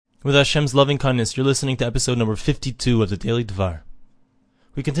With Hashem's loving kindness, you're listening to episode number 52 of the Daily Dvar.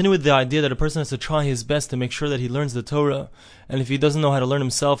 We continue with the idea that a person has to try his best to make sure that he learns the Torah, and if he doesn't know how to learn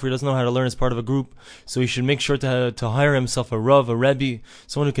himself, or he doesn't know how to learn as part of a group, so he should make sure to hire himself a Rav, a Rebbe,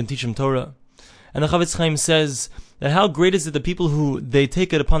 someone who can teach him Torah. And the Chavetz Chaim says that how great is it the people who they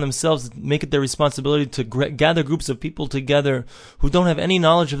take it upon themselves, make it their responsibility to gather groups of people together who don't have any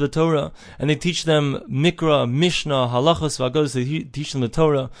knowledge of the Torah, and they teach them Mikra, Mishnah, Halachas, V'Agodas. They teach them the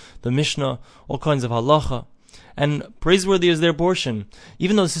Torah, the Mishnah, all kinds of Halacha. And praiseworthy is their portion.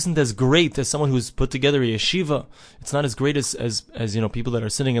 Even though this isn't as great as someone who's put together a yeshiva, it's not as great as people that are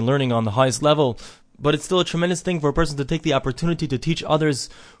sitting and learning on the highest level, but it's still a tremendous thing for a person to take the opportunity to teach others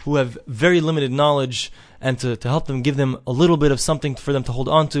who have very limited knowledge and to help them, give them a little bit of something for them to hold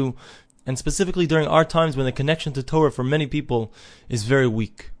on to, and specifically during our times when the connection to Torah for many people is very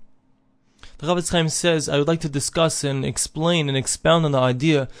weak. The Chavetz Chaim says, I would like to discuss and explain and expound on the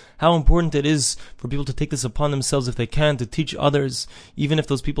idea how important it is for people to take this upon themselves if they can, to teach others, even if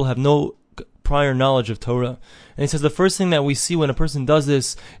those people have no prior knowledge of Torah. And he says the first thing that we see when a person does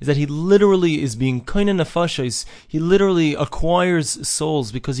this is that he literally is being koinen nefashos. He literally acquires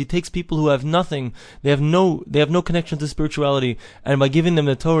souls because he takes people who have nothing, they have no connection to spirituality, and by giving them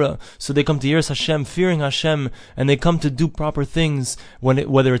the Torah, so they come to Yiras Hashem, fearing Hashem, and they come to do proper things,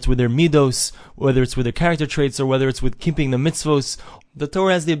 whether it's with their midos, whether it's with their character traits, or whether it's with keeping the mitzvos. The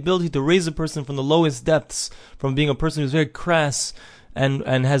Torah has the ability to raise a person from the lowest depths, from being a person who's very crass and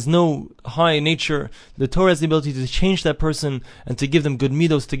has no high nature. The Torah has the ability to change that person and to give them good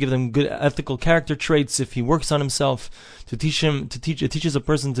midos, to give them good ethical character traits if he works on himself, it teaches a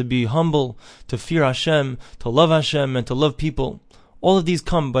person to be humble, to fear Hashem, to love Hashem, and to love people. All of these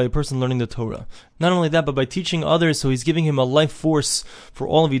come by a person learning the Torah. Not only that, but by teaching others, so he's giving him a life force for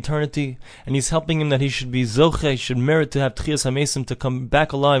all of eternity, and he's helping him that he should be zoche, should merit to have tchias hamesim, to come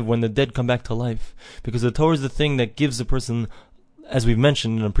back alive when the dead come back to life. Because the Torah is the thing that gives a person, as we've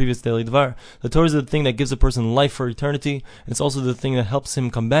mentioned in a previous Daily Dvar, the Torah is the thing that gives a person life for eternity, and it's also the thing that helps him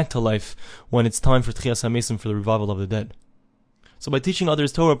come back to life when it's time for Tchias HaMesim, for the revival of the dead. So by teaching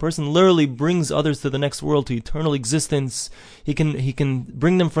others Torah, a person literally brings others to the next world, to eternal existence. He can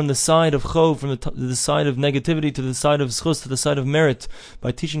bring them from the side of chov, from the side of negativity, to the side of schus, to the side of merit,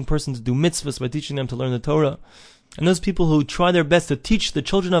 by teaching a person to do mitzvahs, by teaching them to learn the Torah. And those people who try their best to teach the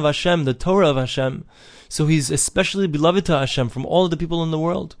children of Hashem, the Torah of Hashem, so he's especially beloved to Hashem from all of the people in the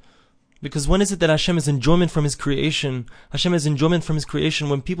world. Because when is it that Hashem has enjoyment from His creation? Hashem has enjoyment from His creation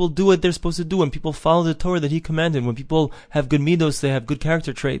when people do what they're supposed to do, when people follow the Torah that He commanded, when people have good midos, they have good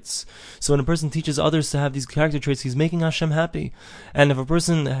character traits. So when a person teaches others to have these character traits, he's making Hashem happy. And if a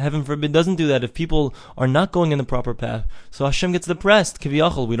person, heaven forbid, doesn't do that, if people are not going in the proper path, so Hashem gets depressed,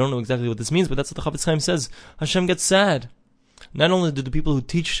 kiviyachol. We don't know exactly what this means, but that's what the Chavetz Chaim says. Hashem gets sad. Not only do the people who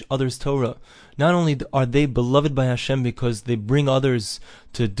teach others Torah, not only are they beloved by Hashem because they bring others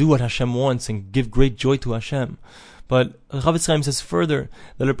to do what Hashem wants and give great joy to Hashem, but Chavetz Chaim says further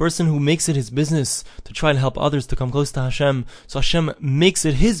that a person who makes it his business to try to help others to come close to Hashem, so Hashem makes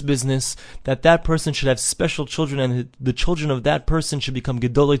it His business that person should have special children, and the children of that person should become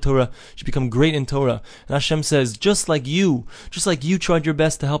Gedolei Torah, should become great in Torah. And Hashem says, just like you tried your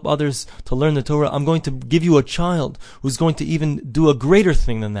best to help others to learn the Torah, I'm going to give you a child who's going to even do a greater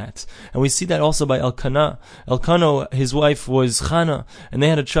thing than that. And we see that also by Elkanah. Elkanah, his wife was Chana, and they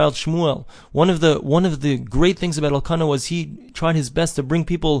had a child, Shmuel. One of the great things about Elkanah was he tried his best to bring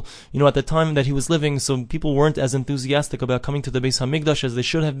people, at the time that he was living, so people weren't as enthusiastic about coming to the Beis HaMikdash as they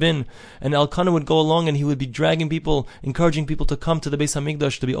should have been. And Elkanah would go along and he would be dragging people, encouraging people to come to the Beis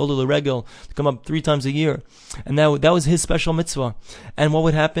HaMikdash, to be Ola L'Regel, to come up 3 times a year. And that was his special mitzvah. And what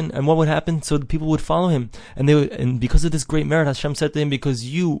would happen? So the people would follow him. And because of this great merit, Hashem said to him, because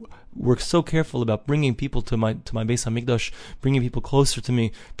you were so careful about bringing people to my Beis HaMikdash, bringing people closer to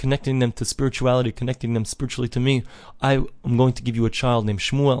me, connecting them to spirituality, connecting them spiritually to me, I am going to give you a child named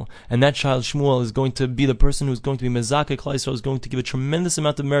Shmuel, and that child Shmuel is going to be the person who's going to be Mezakeh Klal Yisrael, is going to give a tremendous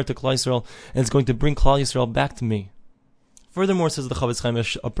amount of merit to Klal Yisrael, and it's going to bring Klal Yisrael back to me. Furthermore, says the Chavetz Chaim,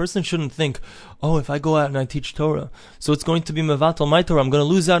 a person shouldn't think, if I go out and I teach Torah, so it's going to be mevatel my Torah, I'm going to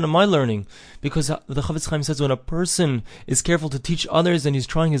lose out on my learning. Because the Chavetz Chaim says when a person is careful to teach others and he's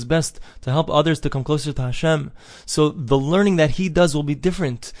trying his best to help others to come closer to Hashem, so the learning that he does will be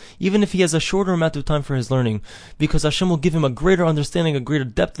different, even if he has a shorter amount of time for his learning, because Hashem will give him a greater understanding, a greater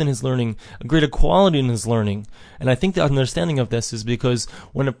depth in his learning, a greater quality in his learning. And I think the understanding of this is because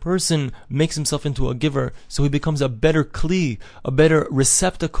when a person makes himself into a giver, so he becomes a better kli, a better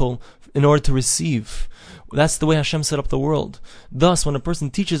receptacle in order to receive. That's the way Hashem set up the world. Thus, when a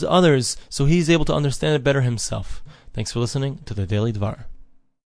person teaches others, so he's able to understand it better himself. Thanks for listening to the Daily Dvar.